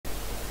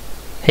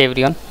Hey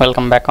everyone,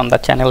 welcome back on the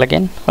channel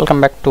again.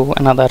 Welcome back to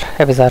another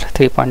FSR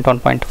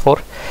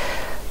 3.1.4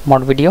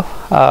 mod video.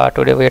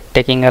 Today we are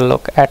taking a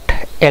look at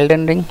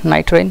Elden Ring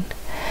Nightreign.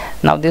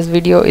 Now this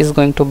video is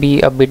going to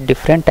be a bit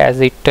different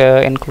as it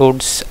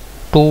includes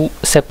two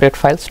separate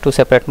files, two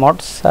separate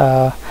mods.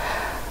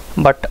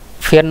 But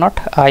fear not,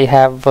 I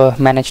have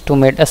managed to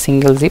make a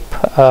single zip.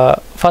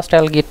 First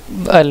I'll get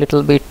a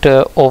little bit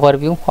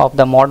overview of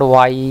the mod,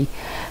 why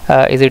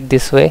is it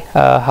this way,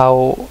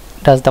 how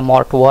does the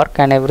mod work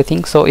and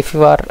everything. So if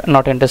you are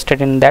not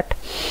interested in that,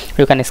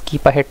 you can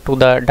skip ahead to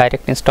the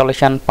direct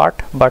installation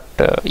part, but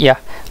yeah,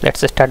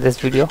 let's start this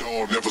video.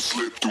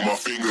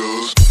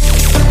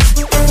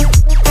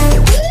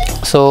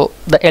 So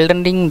the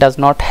Elden Ring does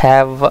not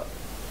have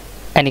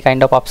any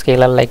kind of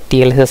upscaler like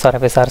DLSS or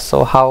FSR.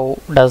 So how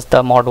does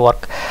the mod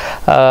work?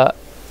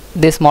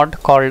 This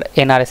mod called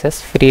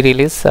NRSS free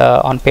release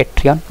on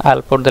Patreon,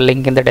 I'll put the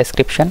link in the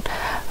description,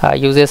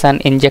 uses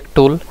an inject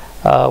tool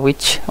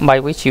by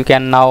which you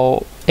can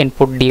now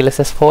input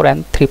DLSS 4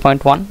 and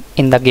 3.1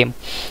 in the game.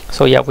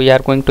 So yeah, we are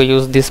going to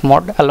use this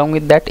mod. Along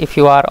with that, if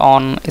you are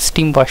on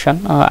Steam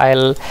version,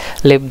 I'll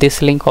leave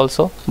this link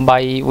also,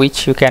 by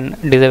which you can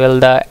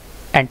disable the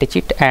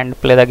anti-cheat and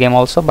play the game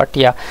also. But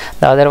yeah,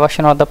 the other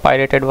version or the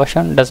pirated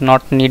version does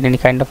not need any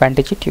kind of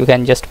anti-cheat. You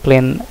can just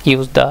plain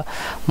use the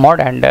mod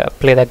and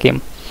play the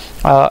game.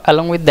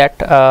 Along with that,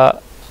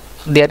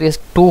 there is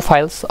two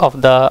files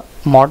of the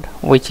mod,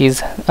 which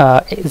is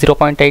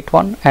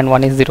 0.81 and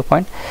one is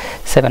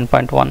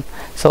 0.7.1.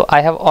 so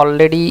I have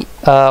already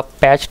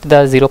patched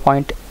the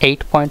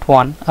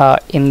 0.8.1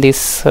 in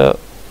this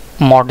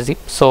mod zip,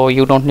 so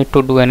you don't need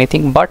to do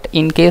anything. But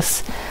in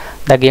case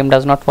the game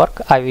does not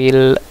work, I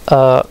will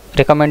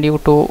recommend you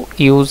to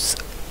use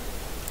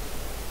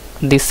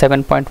this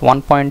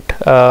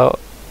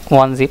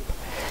 7.1.1 zip,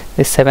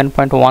 this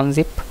 7.1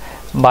 zip,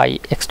 by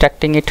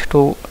extracting it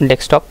to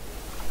desktop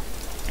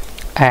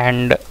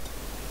and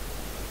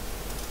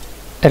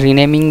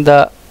renaming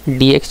the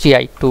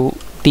DXGI to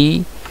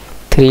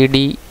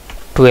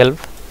D3D12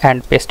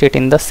 and paste it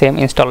in the same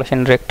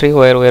installation directory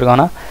where we're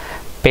gonna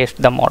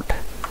paste the mod.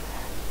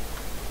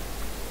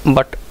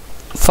 But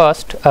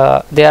first,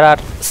 there are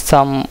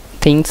some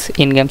things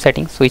in game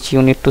settings which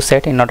you need to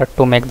set in order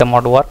to make the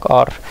mod work,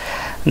 or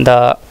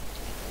the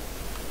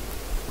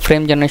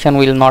frame generation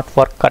will not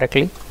work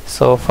correctly.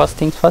 So first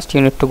things first,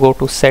 you need to go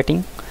to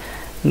setting,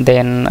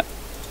 then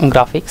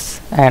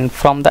graphics, and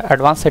from the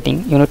advanced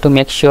setting you need to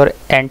make sure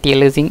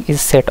anti-aliasing is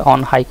set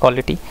on high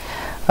quality.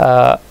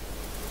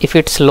 If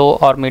it's low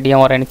or medium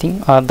or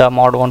anything, the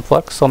mod won't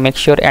work, so make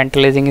sure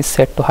anti-aliasing is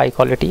set to high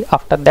quality.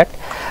 After that,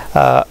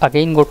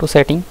 again go to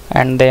setting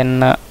and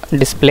then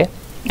display,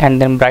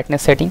 and then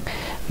brightness setting.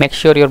 Make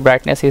sure your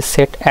brightness is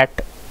set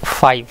at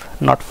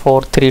 5, not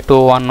 4, 3,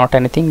 2, 1, not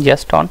anything,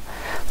 just on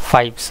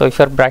 5. So if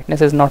your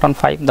brightness is not on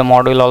 5, the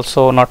mod will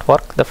also not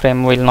work, the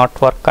frame will not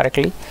work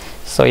correctly.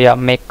 So yeah,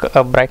 make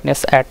a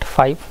brightness at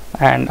 5,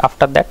 and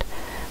after that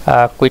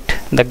quit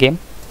the game.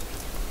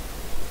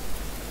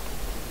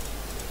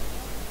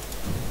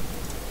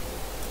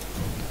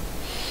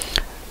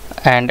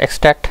 And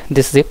extract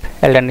this zip,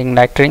 Elden Ring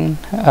Nightreign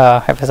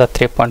FSR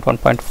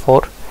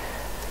 3.1.4.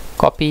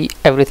 copy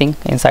everything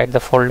inside the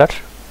folder.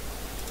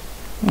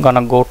 I'm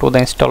gonna go to the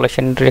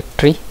installation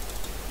directory,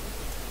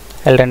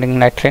 Elden Ring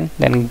Nightreign,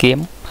 then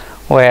game,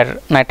 where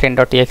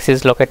nightreign.exe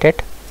is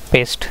located.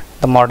 Paste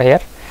the mod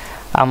here.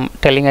 I'm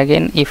telling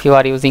again, if you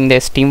are using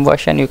the Steam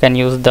version, you can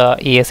use the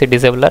ESC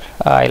disabler.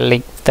 I'll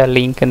link the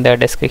link in the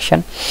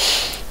description.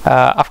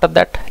 After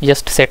that,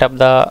 just set up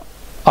the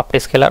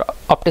OptiScaler.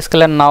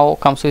 OptiScaler now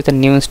comes with a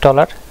new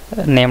installer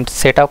named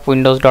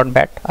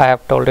setup-windows.bat. I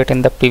have told it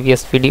in the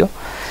previous video,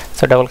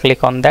 so double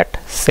click on that.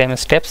 Same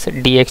steps,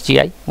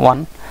 DXGI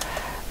 1,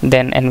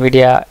 then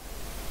NVIDIA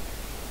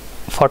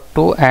for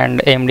 2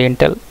 and AMD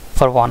Intel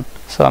for 1.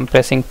 So I'm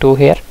pressing 2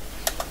 here,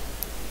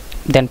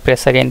 then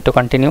press again to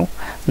continue.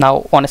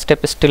 Now one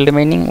step is still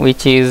remaining,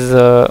 which is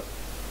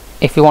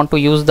if you want to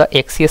use the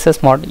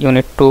XeSS mod, you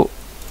need to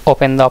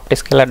open the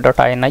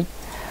optiscaler.ini.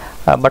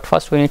 But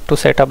first we need to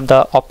set up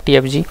the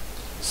OptiFG.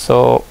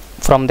 So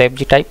from the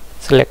FG type,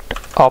 select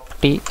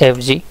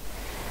OptiFG,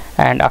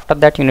 and after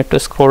that you need to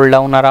scroll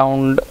down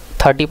around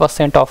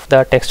 30% of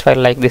the text file,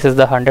 like this is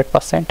the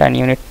 100%, and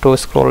you need to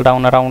scroll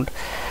down around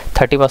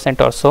 30%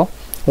 or so,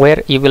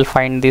 where you will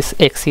find this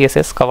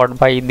XeSS covered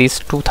by this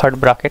 2/3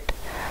 bracket.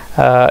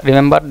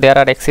 Remember, there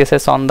are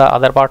XeSS on the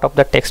other part of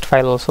the text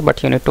file also,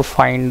 but you need to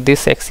find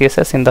this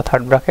XeSS in the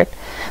third bracket.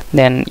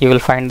 Then you will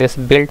find this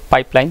building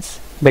pipelines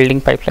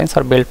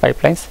or build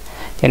pipelines.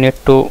 You need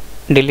to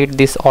delete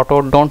this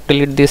auto. Don't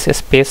delete this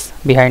space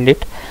behind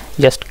it,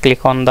 just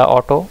click on the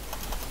auto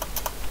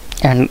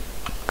and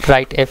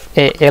write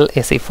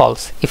FALSE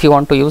false. If you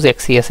want to use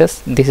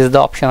XeSS, this is the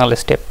optional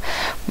step.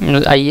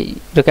 I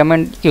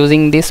recommend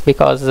using this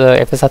because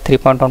FSR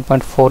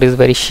 3.1.4 is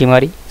very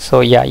shimmery.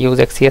 So yeah, use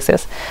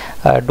XeSS.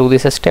 Do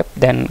this step,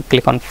 then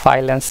click on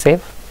file and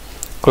save.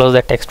 Close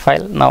the text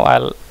file. Now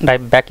I'll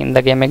dive back in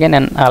the game again,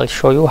 and I'll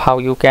show you how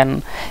you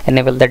can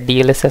enable the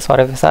DLSS or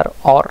FSR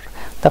or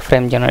the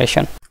frame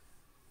generation.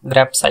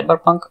 Grab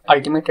Cyberpunk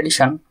Ultimate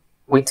Edition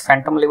with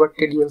Phantom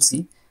Liberty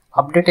DLC,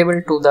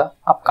 updatable to the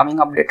upcoming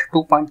update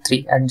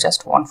 2.3 at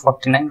just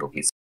 149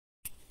 rupees.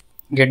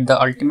 Get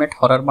the Ultimate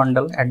Horror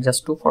Bundle at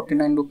just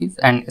 249 rupees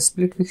and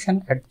Split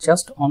Fiction at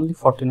just only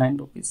 49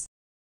 rupees.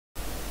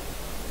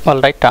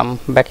 Alright, I'm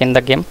back in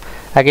the game.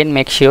 Again,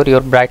 make sure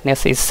your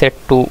brightness is set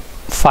to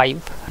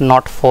 5,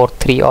 not 4,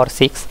 3 or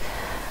 6.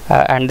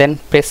 And then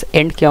press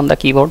End key on the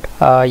keyboard.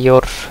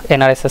 Your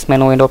NRSS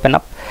menu will open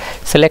up.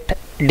 Select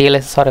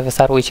DLSS or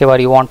FSR, whichever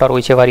you want or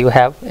whichever you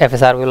have.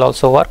 FSR will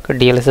also work,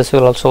 DLSS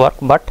will also work,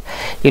 but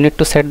you need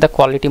to set the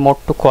quality mode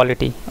to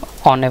quality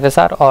on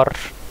FSR or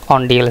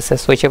on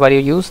DLSS. Whichever you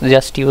use,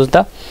 just use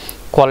the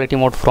quality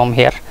mode from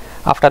here.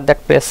 After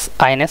that, press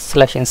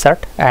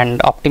INS/insert and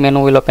Opti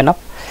menu will open up.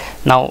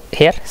 Now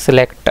here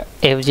select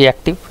FG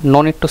active.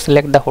 No need to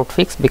select the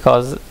hotfix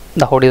because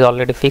the HUD is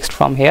already fixed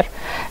from here,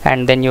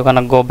 and then you're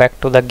gonna go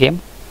back to the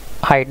game.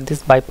 Hide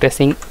this by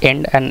pressing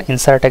end and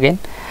insert again,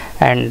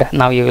 and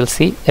now you will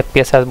see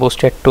FPS has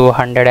boosted to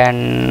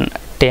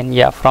 110.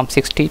 Yeah, from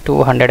 60 to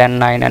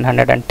 109 and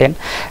 110,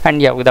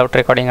 and yeah, without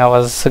recording I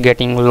was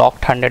getting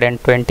locked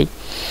 120.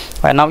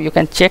 Now you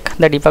can check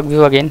the debug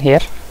view again.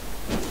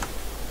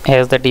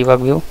 Here's the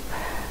debug view.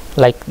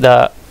 Like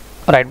the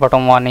right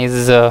bottom one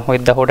is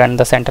with the HUD and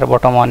the center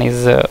bottom one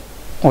is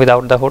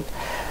without the HUD.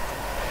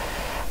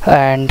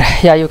 And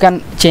yeah, you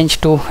can change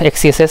to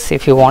XCSS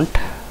if you want.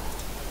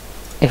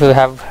 If you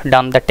have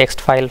done the text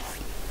file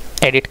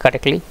edit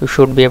correctly, you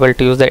should be able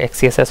to use the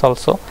XCSS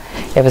also.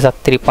 FSR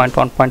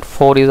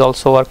 3.1.4 is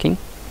also working.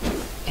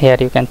 Here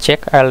you can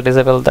check. I'll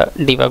disable the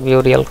debug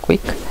view real quick.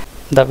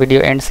 The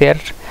video ends here.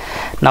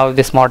 Now if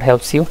this mod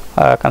helps you,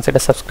 consider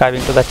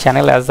subscribing to the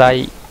channel, as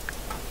I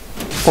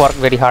work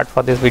very hard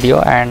for this video,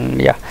 and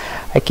yeah,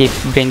 I keep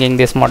bringing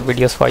these mod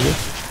videos for you.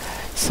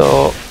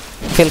 So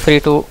feel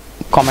free to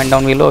comment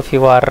down below if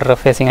you are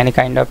facing any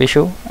kind of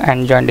issue,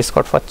 and join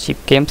Discord for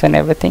cheap games and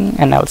everything,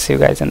 and I'll see you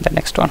guys in the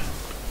next one.